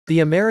The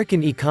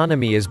American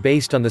economy is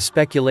based on the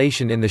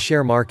speculation in the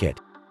share market.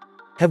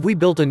 Have we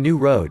built a new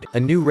road, a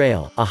new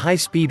rail, a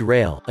high-speed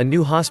rail, a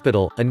new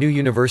hospital, a new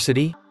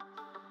university?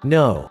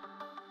 No.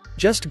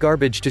 Just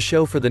garbage to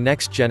show for the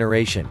next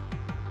generation.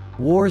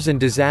 Wars and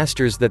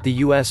disasters that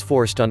the US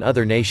forced on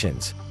other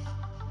nations.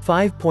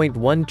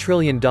 $5.1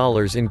 trillion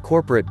in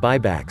corporate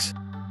buybacks.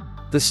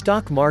 The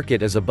stock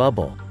market is a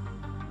bubble.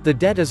 The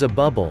debt is a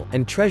bubble,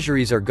 and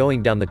treasuries are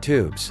going down the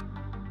tubes.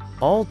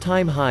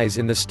 All-time highs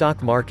in the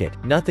stock market,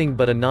 nothing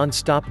but a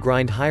non-stop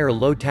grind, higher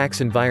low tax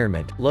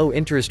environment, low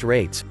interest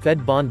rates,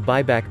 Fed bond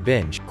buyback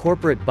binge,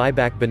 corporate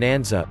buyback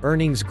bonanza,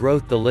 earnings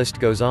growth, the list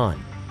goes on.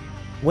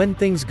 When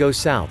things go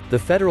south, the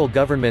federal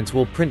governments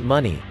will print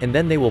money, and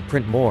then they will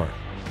print more.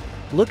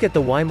 Look at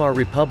the Weimar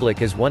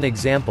Republic as one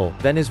example,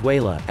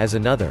 Venezuela as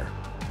another.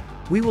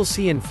 We will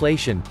see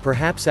inflation,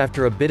 perhaps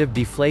after a bit of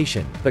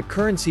deflation, but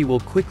currency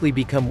will quickly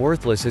become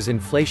worthless as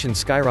inflation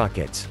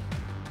skyrockets.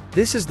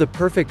 This is the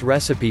perfect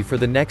recipe for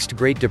the next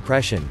Great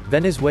Depression.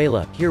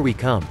 Venezuela, here we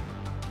come.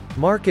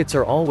 Markets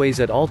are always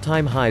at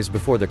all-time highs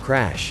before the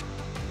crash.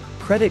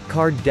 Credit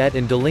card debt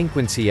and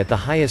delinquency at the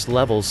highest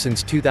levels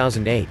since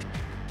 2008.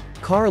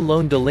 Car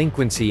loan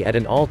delinquency at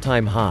an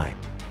all-time high.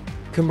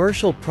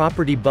 Commercial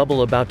property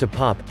bubble about to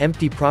pop,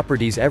 empty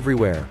properties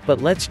everywhere,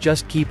 but let's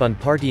just keep on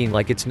partying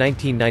like it's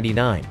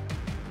 1999.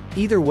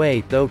 Either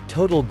way, though,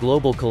 total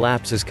global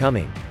collapse is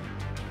coming.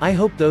 I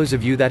hope those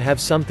of you that have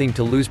something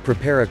to lose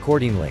prepare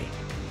accordingly.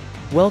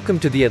 Welcome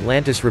to the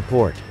Atlantis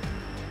Report.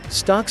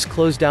 Stocks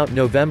closed out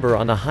November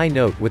on a high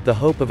note with the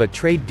hope of a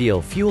trade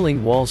deal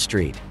fueling Wall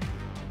Street.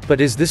 But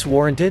is this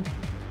warranted?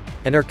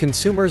 And are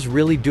consumers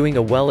really doing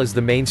as well as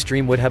the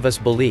mainstream would have us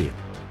believe?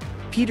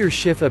 Peter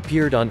Schiff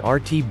appeared on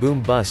RT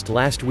Boom Bust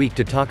last week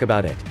to talk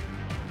about it.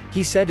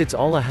 He said it's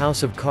all a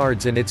house of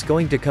cards and it's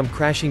going to come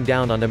crashing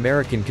down on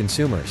American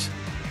consumers.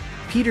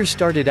 Peter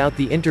started out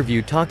the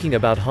interview talking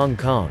about Hong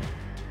Kong.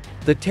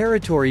 The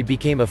territory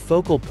became a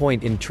focal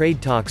point in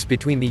trade talks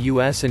between the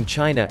US and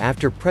China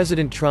after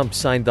President Trump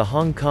signed the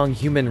Hong Kong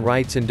Human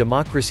Rights and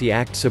Democracy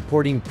Act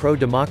supporting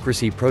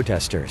pro-democracy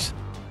protesters.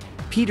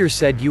 Peter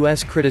said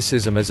US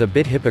criticism is a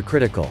bit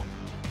hypocritical.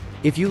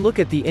 If you look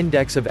at the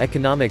Index of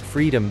Economic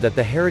Freedom that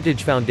the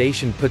Heritage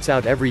Foundation puts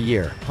out every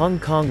year, Hong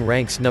Kong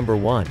ranks number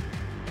 1.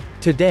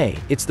 Today,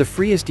 it's the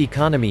freest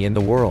economy in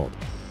the world.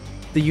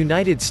 The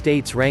United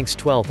States ranks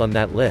 12th on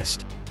that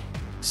list.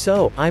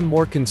 So, I'm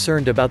more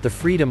concerned about the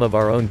freedom of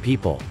our own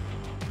people.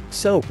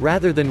 So,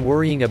 rather than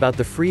worrying about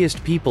the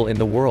freest people in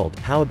the world,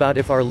 how about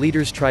if our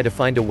leaders try to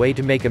find a way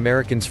to make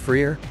Americans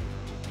freer?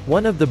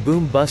 One of the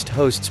Boom Bust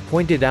hosts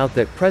pointed out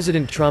that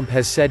President Trump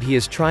has said he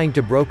is trying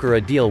to broker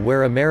a deal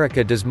where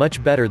America does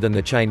much better than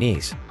the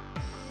Chinese.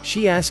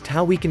 She asked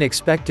how we can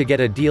expect to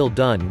get a deal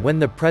done when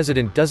the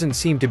president doesn't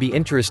seem to be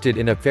interested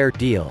in a fair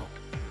deal.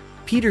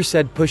 Peter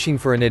said pushing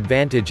for an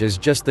advantage is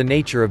just the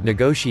nature of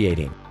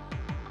negotiating.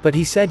 But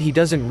he said he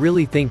doesn't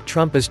really think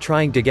Trump is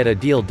trying to get a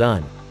deal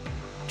done.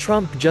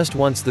 Trump just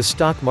wants the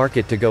stock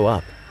market to go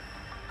up.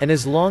 And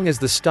as long as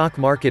the stock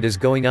market is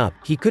going up,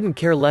 he couldn't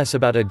care less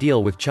about a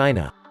deal with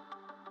China.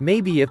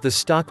 Maybe if the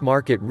stock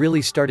market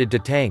really started to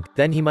tank,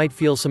 then he might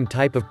feel some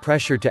type of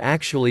pressure to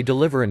actually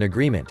deliver an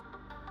agreement.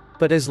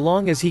 But as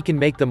long as he can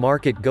make the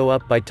market go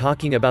up by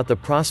talking about the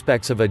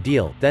prospects of a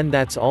deal, then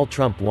that's all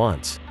Trump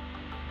wants.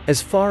 As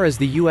far as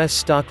the US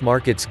stock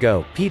markets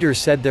go, Peter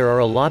said there are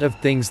a lot of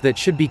things that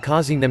should be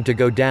causing them to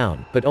go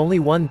down, but only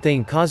one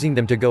thing causing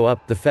them to go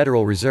up: the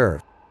Federal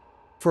Reserve.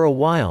 For a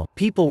while,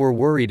 people were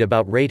worried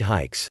about rate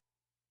hikes.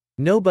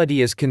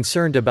 Nobody is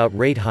concerned about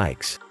rate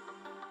hikes.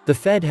 The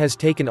Fed has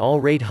taken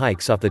all rate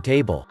hikes off the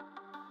table.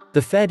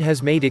 The Fed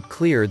has made it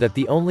clear that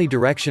the only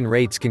direction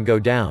rates can go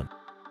down.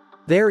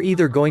 They're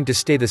either going to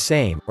stay the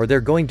same, or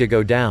they're going to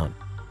go down.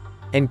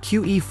 And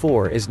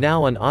QE4 is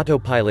now on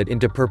autopilot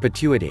into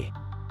perpetuity.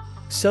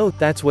 So,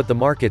 that's what the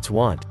markets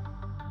want.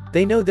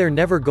 They know they're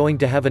never going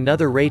to have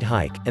another rate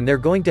hike, and they're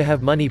going to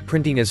have money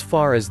printing as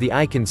far as the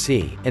eye can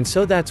see, and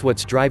so that's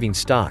what's driving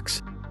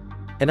stocks.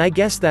 And I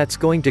guess that's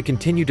going to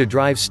continue to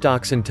drive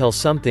stocks until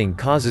something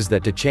causes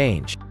that to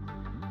change.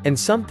 And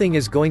something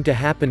is going to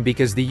happen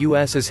because the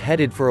US is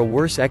headed for a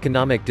worse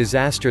economic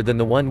disaster than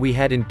the one we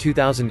had in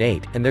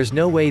 2008, and there's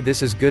no way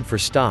this is good for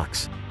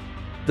stocks.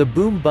 The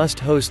Boom Bust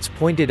hosts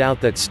pointed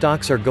out that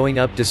stocks are going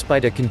up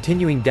despite a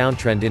continuing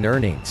downtrend in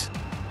earnings.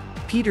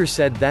 Peter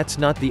said that's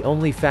not the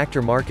only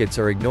factor markets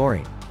are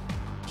ignoring.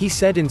 He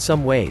said in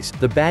some ways,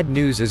 the bad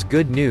news is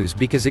good news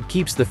because it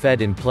keeps the Fed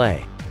in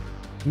play.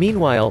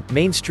 Meanwhile,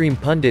 mainstream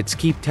pundits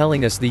keep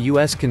telling us the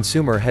US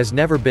consumer has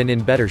never been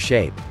in better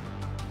shape.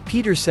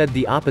 Peter said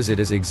the opposite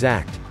is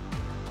exact.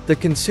 The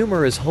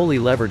consumer is wholly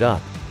levered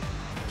up.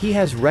 He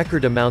has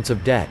record amounts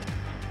of debt.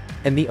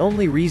 And the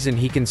only reason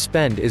he can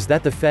spend is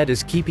that the Fed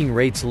is keeping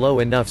rates low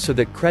enough so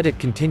that credit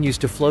continues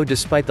to flow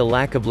despite the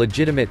lack of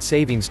legitimate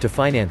savings to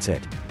finance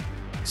it.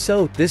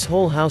 So, this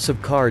whole house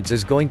of cards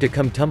is going to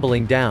come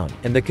tumbling down,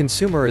 and the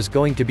consumer is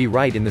going to be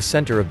right in the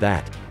center of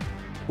that.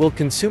 Will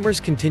consumers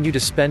continue to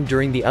spend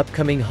during the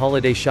upcoming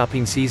holiday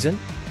shopping season?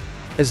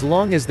 As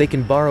long as they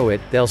can borrow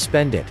it, they'll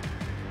spend it.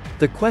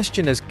 The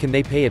question is, can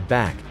they pay it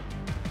back?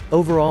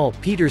 Overall,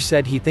 Peter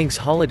said he thinks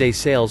holiday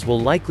sales will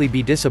likely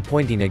be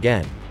disappointing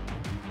again.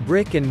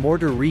 Brick and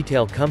mortar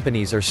retail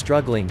companies are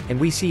struggling, and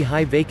we see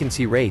high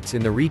vacancy rates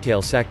in the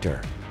retail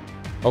sector.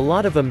 A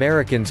lot of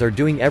Americans are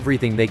doing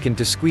everything they can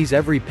to squeeze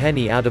every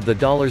penny out of the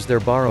dollars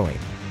they're borrowing.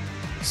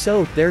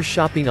 So, they're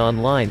shopping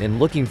online and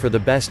looking for the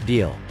best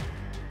deal.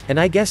 And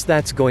I guess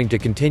that's going to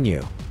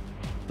continue.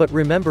 But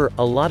remember,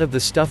 a lot of the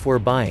stuff we're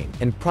buying,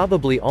 and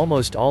probably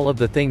almost all of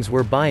the things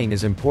we're buying,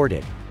 is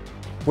imported.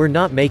 We're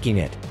not making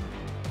it.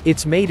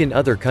 It's made in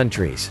other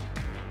countries.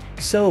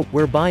 So,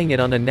 we're buying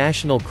it on a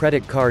national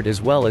credit card as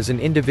well as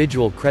an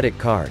individual credit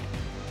card.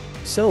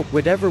 So,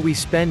 whatever we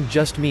spend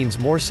just means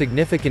more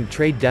significant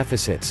trade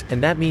deficits,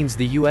 and that means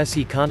the US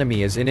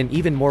economy is in an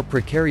even more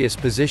precarious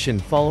position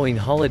following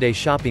holiday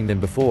shopping than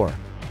before.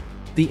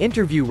 The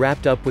interview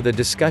wrapped up with a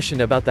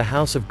discussion about the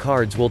house of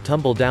cards will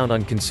tumble down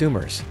on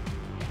consumers.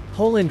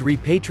 Poland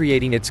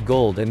repatriating its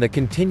gold and the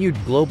continued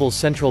global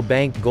central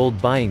bank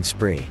gold buying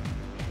spree.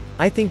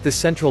 I think the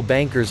central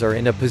bankers are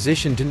in a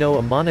position to know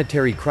a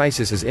monetary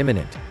crisis is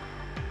imminent.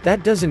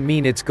 That doesn't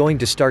mean it's going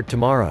to start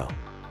tomorrow.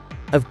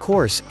 Of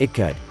course, it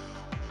could.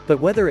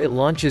 But whether it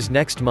launches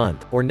next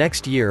month, or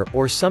next year,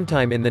 or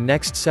sometime in the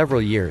next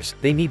several years,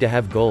 they need to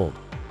have gold.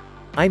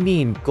 I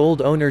mean,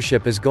 gold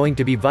ownership is going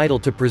to be vital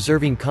to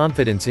preserving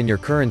confidence in your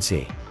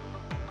currency.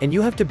 And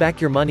you have to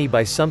back your money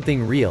by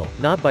something real,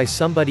 not by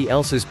somebody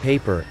else's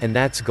paper, and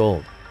that's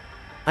gold.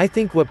 I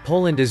think what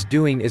Poland is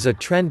doing is a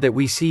trend that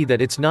we see, that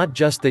it's not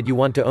just that you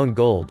want to own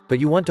gold, but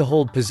you want to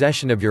hold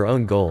possession of your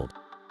own gold.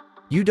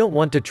 You don't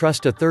want to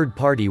trust a third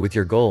party with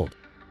your gold.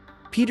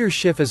 Peter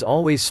Schiff is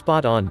always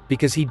spot on,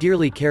 because he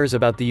dearly cares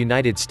about the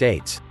United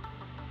States.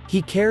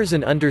 He cares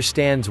and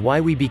understands why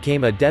we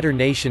became a debtor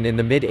nation in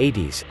the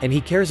mid-80s, and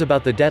he cares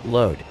about the debt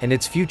load, and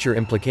its future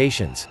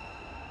implications.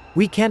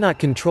 We cannot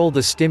control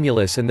the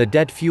stimulus and the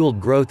debt-fueled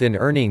growth in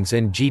earnings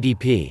and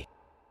GDP.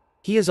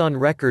 He is on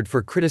record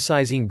for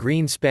criticizing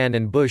Greenspan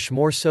and Bush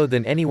more so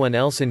than anyone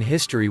else in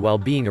history while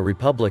being a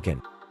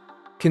Republican.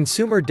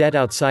 Consumer debt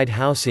outside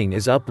housing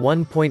is up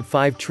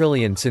 $1.5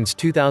 trillion since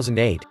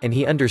 2008, and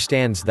he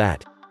understands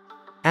that.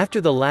 After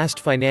the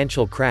last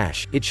financial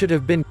crash, it should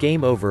have been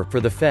game over for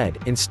the Fed.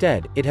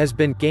 Instead, it has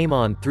been game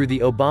on through the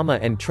Obama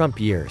and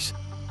Trump years.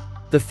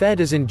 The Fed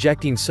is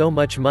injecting so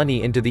much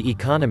money into the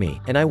economy,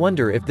 and I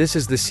wonder if this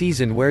is the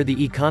season where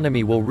the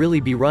economy will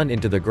really be run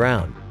into the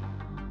ground.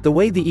 The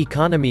way the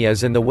economy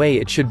is and the way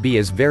it should be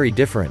is very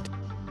different.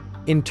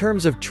 In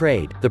terms of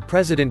trade, the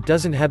president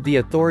doesn't have the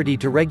authority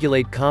to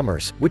regulate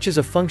commerce, which is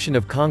a function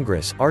of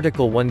Congress,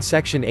 Article 1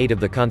 Section 8 of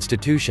the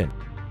Constitution.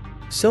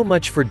 So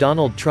much for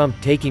Donald Trump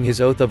taking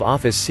his oath of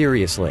office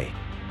seriously.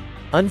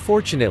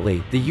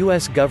 Unfortunately, the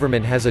US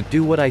government has a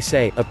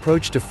do-what-I-say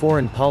approach to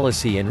foreign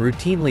policy and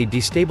routinely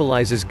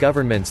destabilizes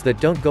governments that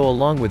don't go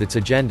along with its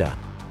agenda.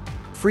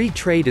 Free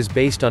trade is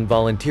based on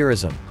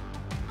volunteerism.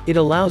 It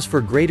allows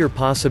for greater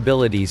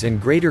possibilities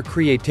and greater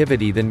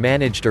creativity than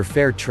managed or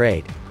fair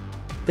trade.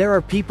 There are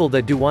people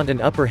that do want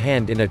an upper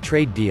hand in a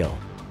trade deal.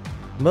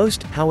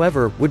 Most,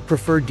 however, would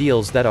prefer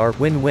deals that are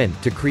win-win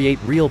to create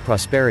real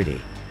prosperity.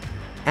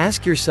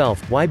 Ask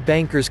yourself why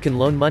bankers can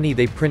loan money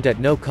they print at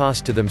no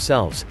cost to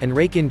themselves, and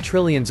rake in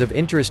trillions of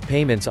interest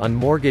payments on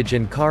mortgage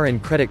and car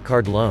and credit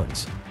card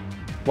loans.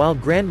 While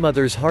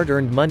grandmother's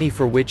hard-earned money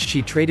for which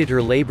she traded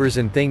her labors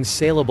and things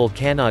saleable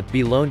cannot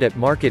be loaned at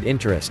market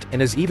interest,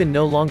 and is even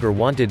no longer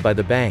wanted by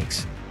the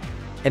banks.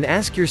 And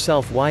ask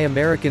yourself why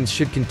Americans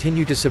should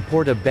continue to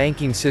support a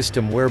banking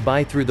system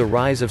whereby, through the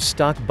rise of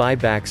stock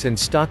buybacks and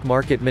stock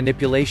market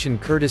manipulation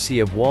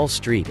courtesy of Wall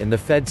Street and the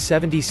Fed,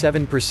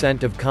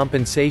 77% of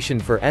compensation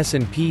for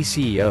S&P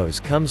CEOs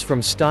comes from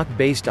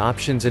stock-based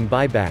options and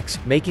buybacks,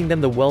 making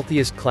them the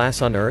wealthiest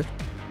class on earth?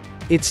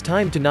 It's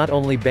time to not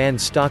only ban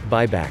stock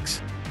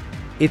buybacks.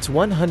 It's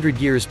 100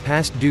 years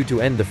past due to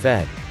end the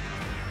Fed.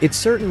 It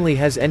certainly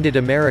has ended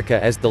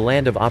America as the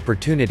land of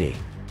opportunity.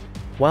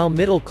 While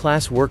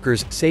middle-class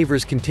workers,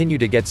 savers continue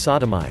to get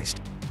sodomized.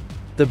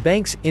 The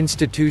banks,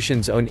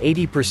 institutions own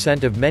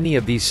 80% of many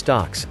of these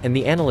stocks, and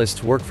the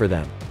analysts work for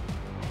them.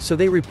 So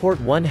they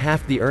report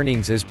one-half the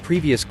earnings as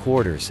previous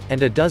quarters,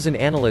 and a dozen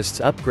analysts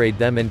upgrade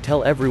them and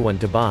tell everyone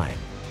to buy.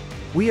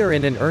 We are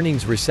in an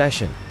earnings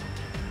recession.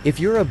 If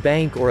you're a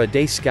bank or a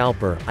day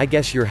scalper, I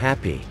guess you're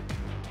happy.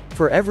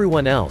 For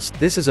everyone else,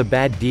 this is a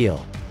bad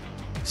deal.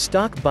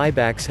 Stock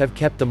buybacks have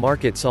kept the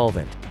market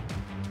solvent.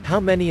 How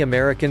many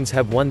Americans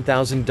have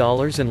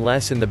 $1,000 and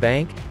less in the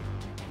bank?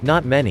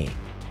 Not many.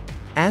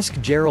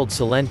 Ask Gerald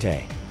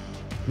Celente.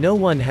 No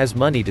one has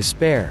money to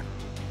spare.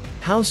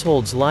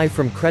 Households lie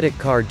from credit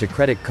card to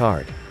credit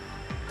card.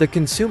 The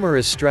consumer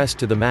is stressed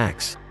to the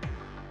max.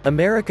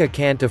 America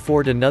can't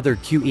afford another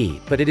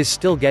QE, but it is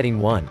still getting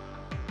one.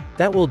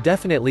 That will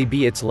definitely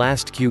be its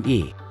last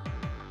QE.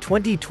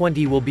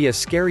 2020 will be a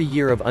scary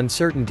year of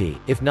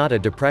uncertainty, if not a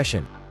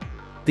depression.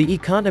 The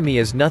economy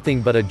is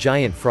nothing but a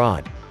giant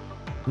fraud.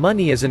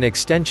 Money is an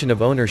extension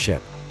of ownership.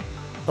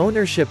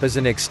 Ownership is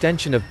an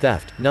extension of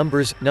theft,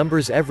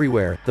 numbers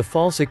everywhere, the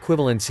false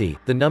equivalency,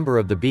 the number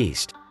of the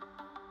beast.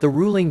 The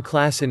ruling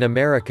class in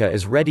America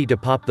is ready to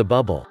pop the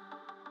bubble.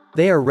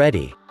 They are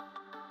ready.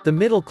 The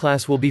middle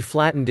class will be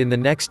flattened in the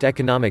next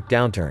economic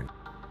downturn.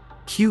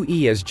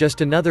 QE is just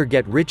another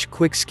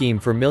get-rich-quick scheme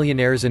for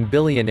millionaires and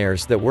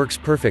billionaires that works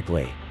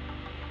perfectly.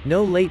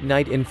 No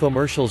late-night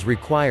infomercials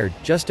required,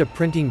 just a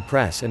printing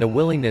press and a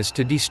willingness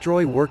to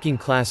destroy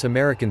working-class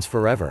Americans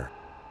forever.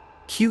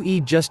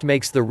 QE just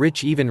makes the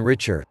rich even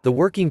richer, the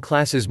working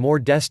classes more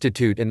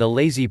destitute and the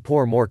lazy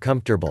poor more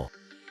comfortable.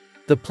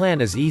 The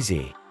plan is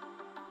easy.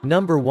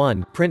 Number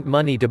 1, print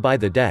money to buy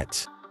the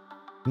debts.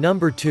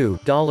 Number 2,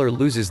 dollar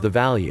loses the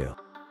value.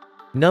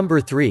 Number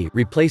 3,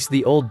 replace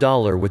the old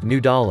dollar with new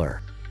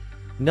dollar.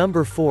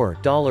 Number 4,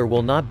 dollar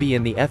will not be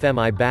in the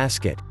FMI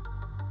basket.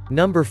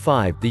 Number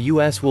 5, the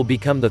US will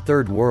become the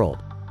third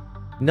world.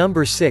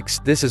 Number 6,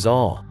 this is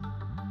all.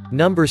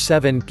 Number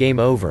 7, game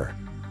over.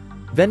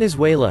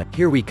 Venezuela,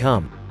 here we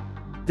come.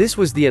 This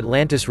was the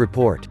Atlantis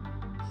Report.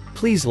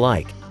 Please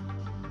like,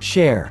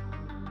 share,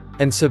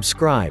 and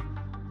subscribe.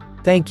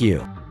 Thank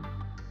you.